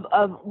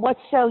of what's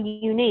so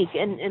unique,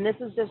 and this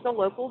is just a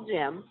local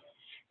gym,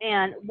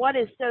 and what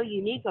is so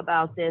unique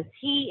about this,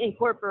 he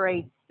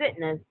incorporates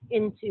fitness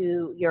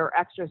into your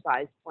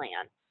exercise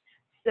plan.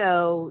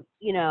 So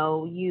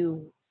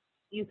you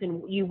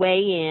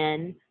weigh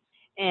in,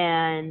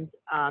 and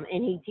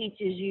he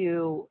teaches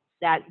you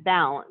that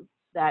balance,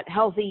 that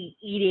healthy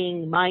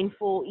eating,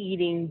 mindful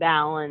eating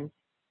balance,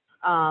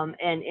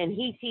 and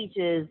he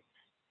teaches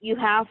you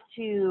have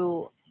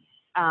to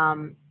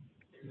um,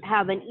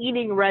 have an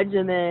eating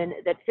regimen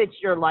that fits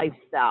your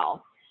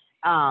lifestyle,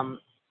 um,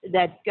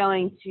 that's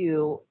going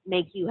to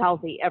make you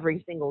healthy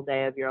every single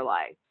day of your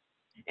life.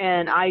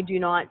 And I do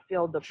not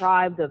feel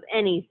deprived of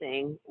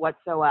anything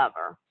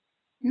whatsoever.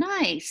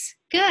 Nice.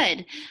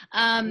 Good.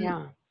 Um,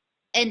 Yeah.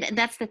 and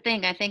that's the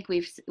thing. I think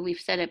we've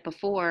said it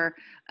before.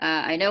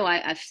 I know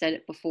I've said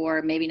it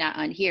before, maybe not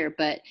on here,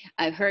 but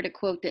I've heard a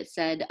quote that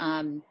said,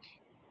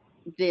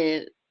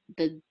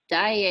 the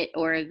diet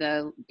or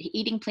the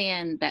eating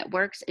plan that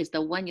works is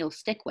the one you'll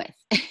stick with.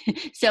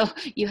 So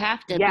you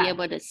have to be Yes.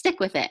 able to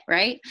stick with it,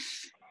 right?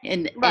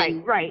 Right,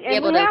 And right. be And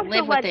able to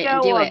live with it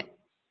and do it.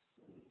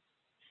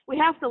 we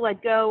have to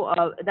let go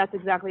of, that's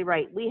exactly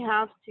right. We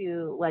have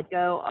to let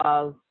go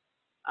of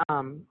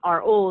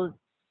our old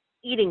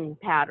eating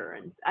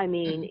patterns. I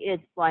mean, Mhm.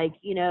 it's like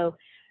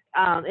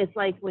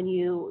when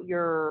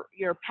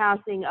you're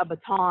passing a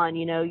baton.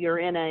 You're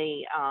in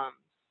a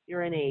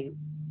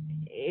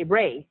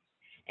race,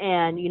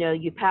 and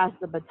you pass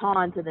the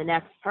baton to the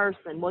next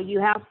person. Well, you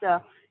have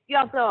to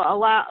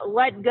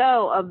let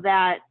go of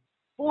that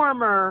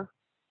former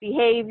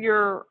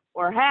behavior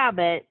or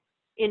habit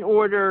in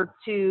order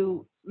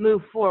to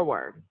move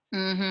forward.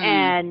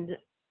 Mhm.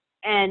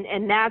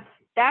 And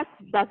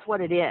that's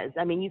what it is.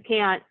 I mean, you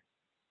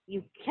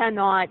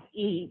cannot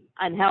eat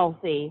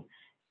unhealthy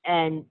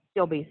and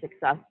still be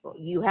successful.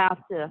 You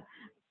have to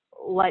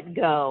let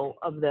go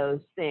of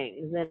those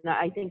things. And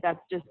I think that's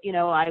just,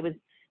 I was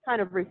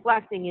kind of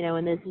reflecting,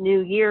 in this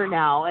new year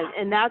now,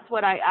 and that's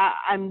what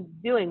I'm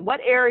doing. What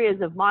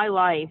areas of my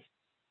life,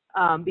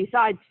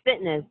 besides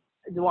fitness,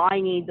 do I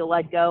need to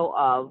let go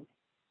of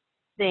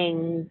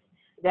things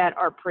that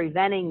are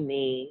preventing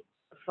me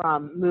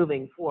from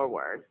moving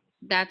forward?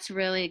 That's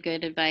really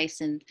good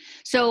advice. And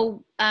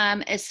so,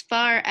 as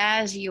far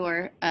as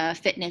your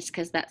fitness,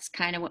 because that's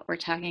kind of what we're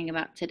talking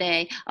about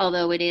today,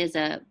 although it is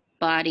a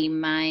body,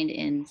 mind,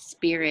 and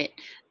spirit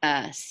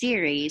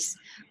series,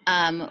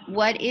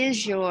 what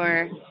is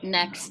your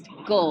next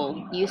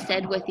goal? You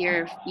said with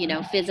your,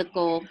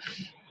 physical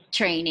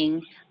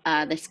training,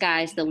 the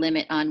sky's the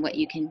limit on what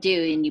you can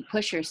do, and you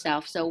push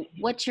yourself. So,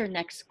 what's your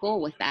next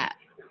goal with that?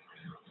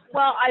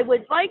 Well, I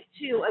would like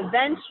to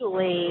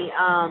eventually,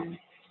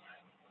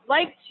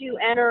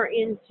 enter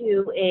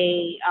into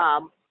a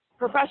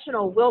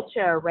professional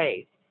wheelchair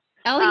race.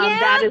 Oh yeah.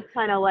 That is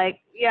kind of like,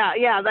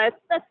 yeah,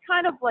 that's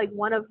kind of like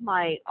one of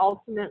my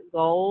ultimate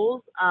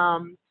goals.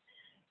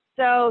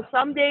 So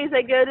some days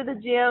I go to the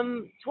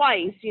gym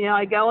twice.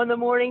 I go in the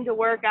morning to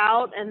work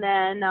out, and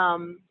then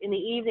in the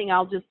evening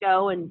I'll just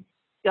go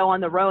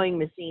on the rowing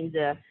machine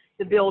to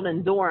build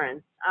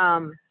endurance.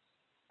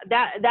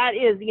 That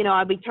is,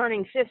 I'll be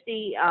turning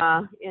 50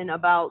 in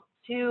about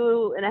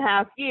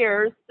 2.5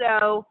 years.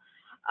 So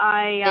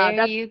There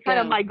that's you kind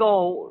of go. my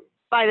goal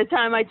by the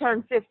time I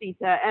turn 50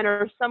 to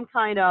enter some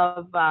kind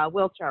of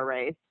wheelchair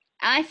race.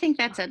 I think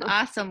that's an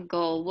awesome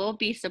goal. We'll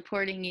be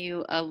supporting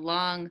you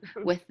along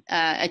with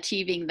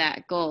achieving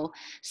that goal.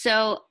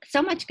 So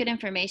much good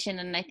information,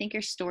 and I think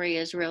your story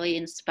is really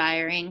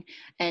inspiring.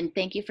 And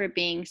thank you for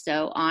being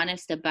so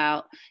honest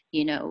about,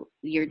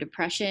 your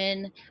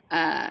depression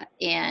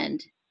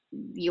and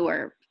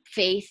your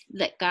faith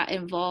that got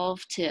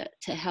involved to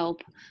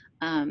help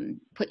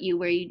put you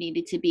where you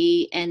needed to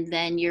be, and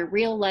then your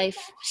real life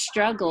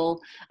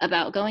struggle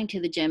about going to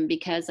the gym,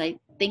 because I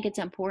think it's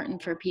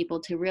important for people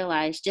to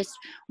realize, just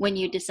when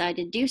you decide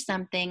to do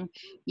something,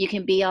 you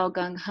can be all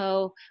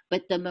gung-ho,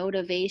 but the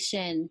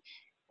motivation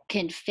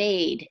can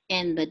fade,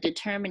 and the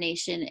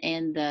determination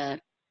and the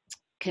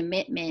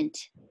commitment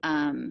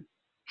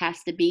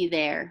has to be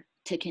there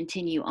to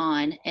continue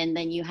on. And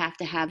then you have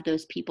to have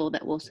those people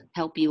that will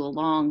help you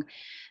along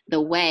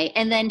the way,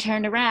 and then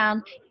turn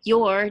around,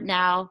 you're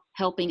now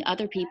helping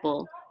other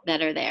people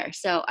that are there.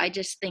 So I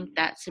just think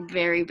that's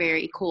very,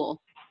 very cool.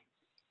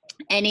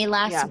 Any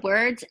last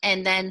words?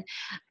 And then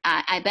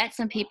I bet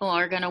some people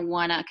are going to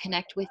want to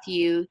connect with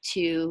you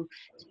to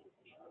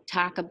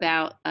talk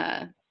about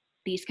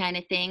these kind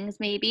of things,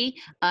 maybe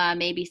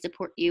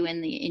support you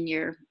in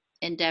your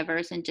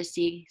endeavors, and just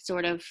see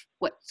sort of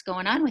what's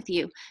going on with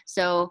you.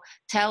 So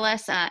tell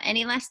us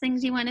any last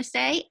things you want to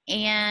say,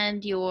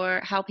 and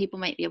how people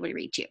might be able to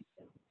reach you.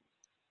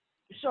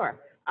 Sure.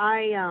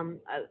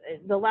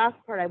 The last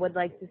part I would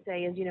like to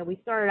say is, we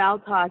started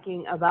out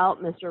talking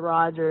about Mr.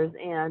 Rogers,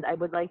 and I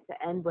would like to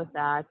end with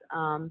that.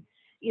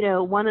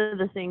 One of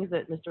the things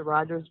that Mr.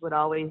 Rogers would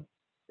always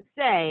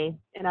say,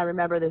 and I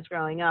remember this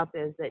growing up,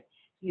 is that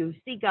you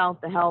seek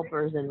out the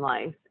helpers in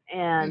life,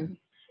 and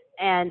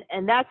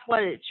that's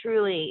what it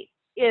truly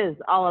is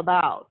all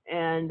about.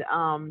 And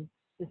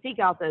to seek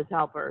out those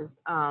helpers,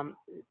 I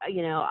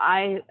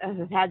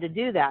have had to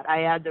do that. I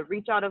had to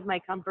reach out of my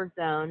comfort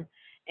zone,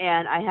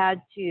 and I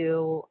had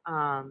to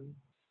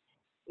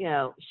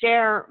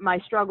share my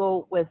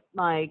struggle with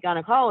my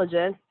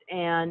gynecologist,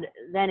 and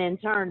then in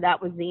turn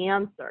that was the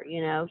answer.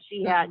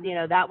 She had,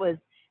 that was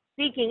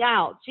seeking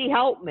out. She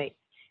helped me.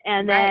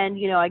 And then,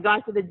 I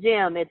got to the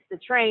gym. It's the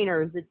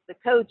trainers, it's the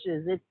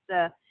coaches,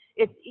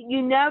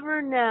 you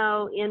never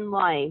know in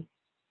life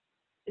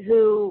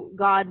who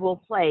God will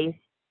place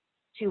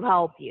to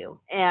help you.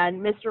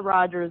 And Mr.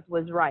 Rogers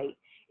was right.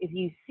 If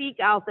you seek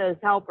out those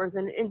helpers,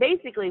 and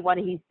basically what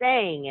he's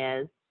saying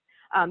is,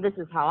 this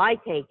is how I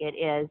take it,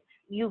 is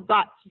you've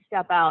got to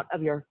step out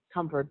of your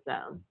comfort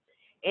zone.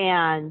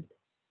 And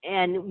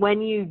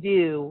when you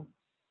do,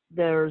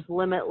 there's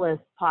limitless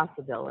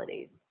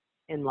possibilities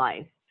in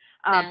life.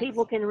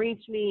 People can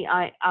reach me.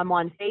 I'm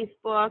on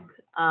Facebook,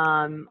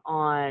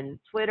 on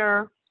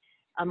Twitter,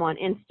 I'm on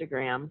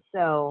Instagram.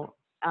 So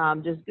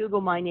just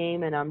Google my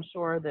name, and I'm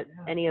sure that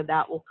any of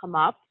that will come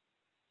up.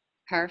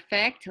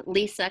 Perfect.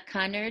 Lisa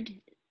Cunnard,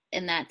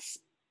 and that's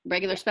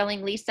regular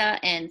spelling Lisa,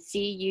 and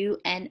Cunnard.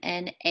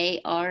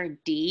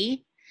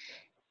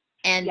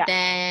 And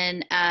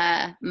then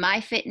My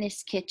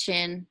Fitness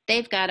Kitchen,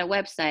 they've got a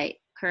website,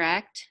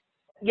 correct?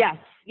 Yes,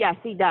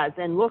 he does.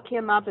 And look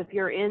him up if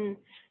you're in,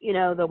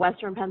 the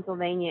Western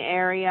Pennsylvania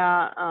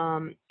area.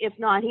 If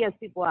not, he has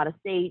people out of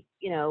state,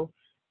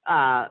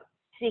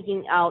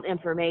 seeking out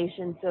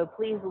information. So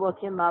please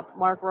look him up.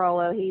 Mark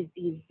Rollo, he's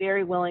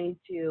very willing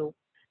to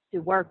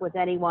work with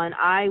anyone.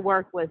 I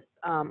work with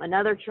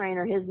another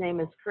trainer. His name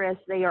is Chris.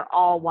 They are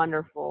all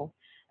wonderful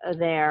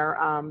there.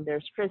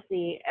 There's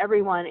Chrissy.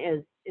 Everyone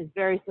is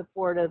very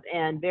supportive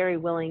and very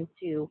willing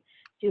to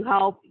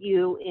help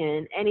you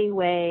in any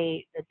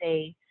way that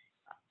they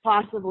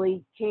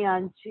possibly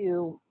can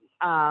to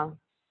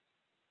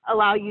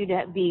allow you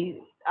to be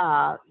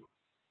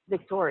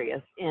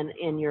victorious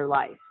in your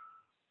life.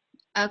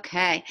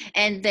 Okay.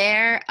 And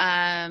their,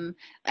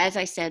 as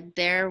I said,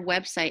 their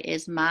website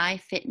is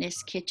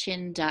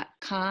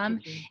myfitnesskitchen.com.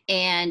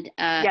 And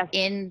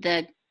in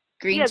the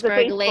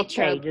Greensburg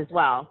Latrobe page as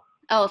well.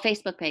 Oh, a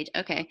Facebook page.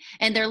 Okay.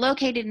 And they're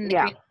located in the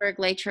Greensburg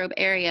Latrobe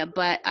area,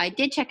 but I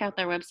did check out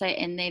their website,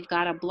 and they've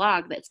got a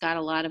blog that's got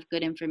a lot of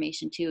good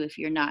information too. If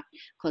you're not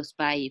close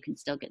by, you can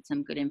still get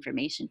some good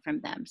information from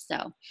them.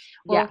 So,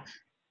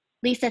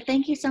 Lisa,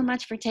 thank you so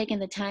much for taking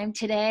the time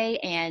today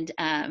and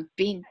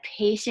being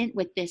patient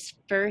with this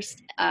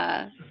first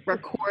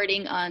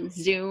recording on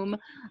Zoom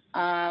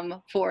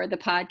for the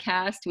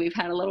podcast. We've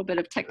had a little bit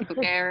of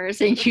technical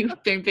errors, and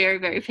you've been very,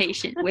 very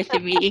patient with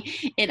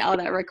me in all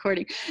that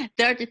recording.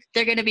 They're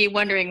going to be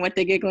wondering what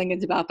the giggling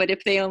is about, but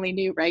if they only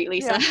knew, right,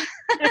 Lisa?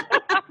 Yeah.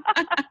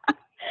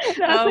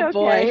 Oh,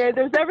 boy.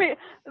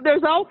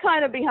 There's all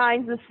kind of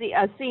behind the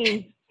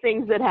scenes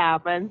things that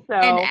happen. So,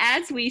 and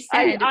as we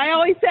said, I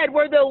always said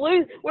we're the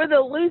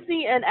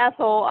Lucy and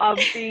Ethel of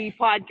the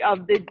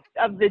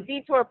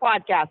Detour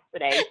podcast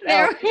today.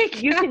 So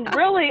you can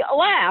really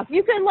laugh.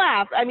 You can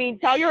laugh. I mean,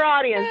 tell your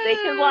audience they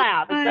can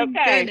laugh. It's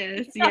okay.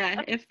 Goodness,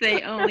 yeah. If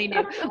they only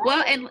knew.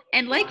 Well,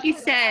 and like you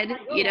said,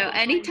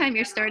 anytime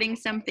you're starting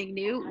something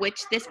new,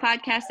 which this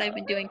podcast I've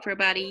been doing for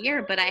about a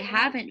year, but I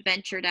haven't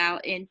ventured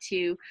out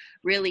into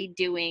really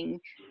doing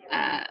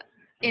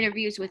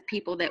interviews with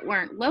people that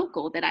weren't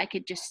local that I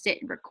could just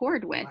sit and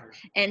record with.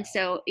 And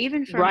so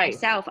even for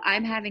myself,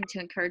 I'm having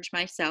to encourage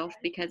myself,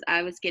 because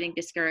I was getting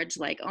discouraged,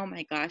 like, oh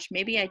my gosh,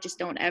 maybe I just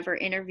don't ever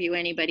interview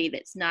anybody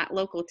that's not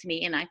local to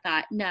me. And I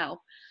thought, no,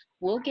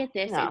 we'll get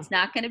this. No. It's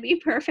not going to be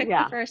perfect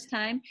the first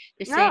time.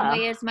 The same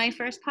way as my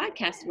first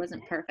podcast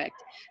wasn't perfect.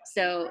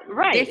 So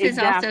this has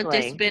also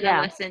just been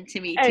a lesson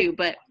to me too.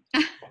 But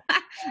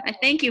I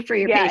thank you for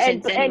your Yeah,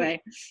 patience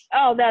anyway.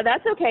 oh no,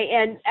 that's okay.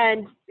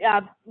 And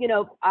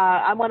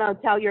I want to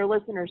tell your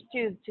listeners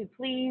too to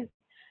please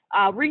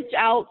reach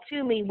out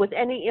to me with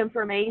any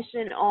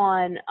information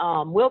on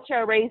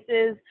wheelchair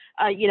races.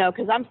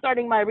 Because I'm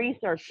starting my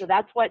research, so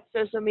that's what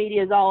social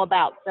media is all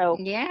about. So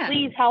Yeah.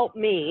 please help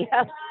me.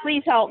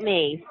 Please help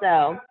me.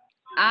 So.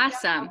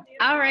 Awesome.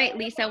 All right,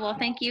 Lisa. Well,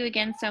 thank you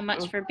again so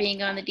much for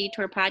being on the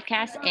Detour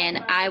podcast.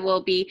 And I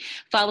will be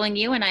following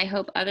you, and I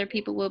hope other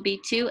people will be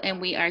too.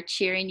 And we are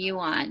cheering you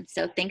on.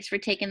 So thanks for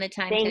taking the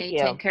time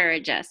to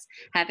encourage us.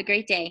 Have a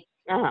great day.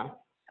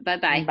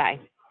 Bye-bye. Bye.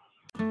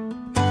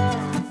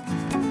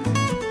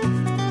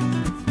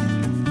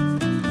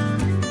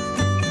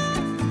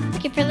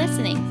 Thank you for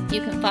listening.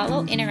 You can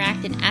follow,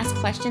 interact, and ask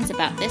questions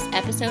about this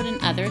episode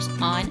and others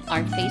on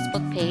our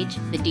Facebook page,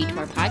 The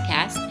Detour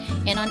Podcast,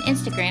 and on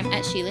Instagram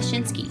at Sheila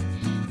Shinsky.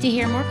 To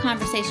hear more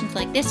conversations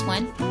like this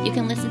one, you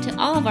can listen to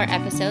all of our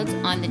episodes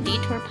on the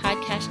Detour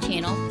Podcast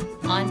channel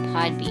on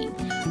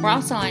Podbean. We're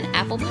also on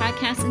Apple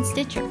Podcasts and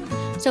Stitcher.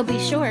 So be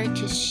sure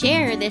to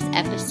share this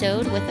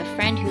episode with a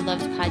friend who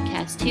loves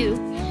podcasts too,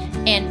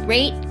 and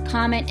rate,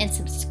 comment, and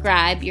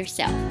subscribe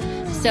yourself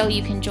so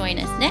you can join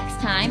us next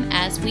time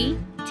as we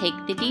take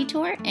the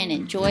detour and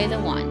enjoy the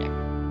wander.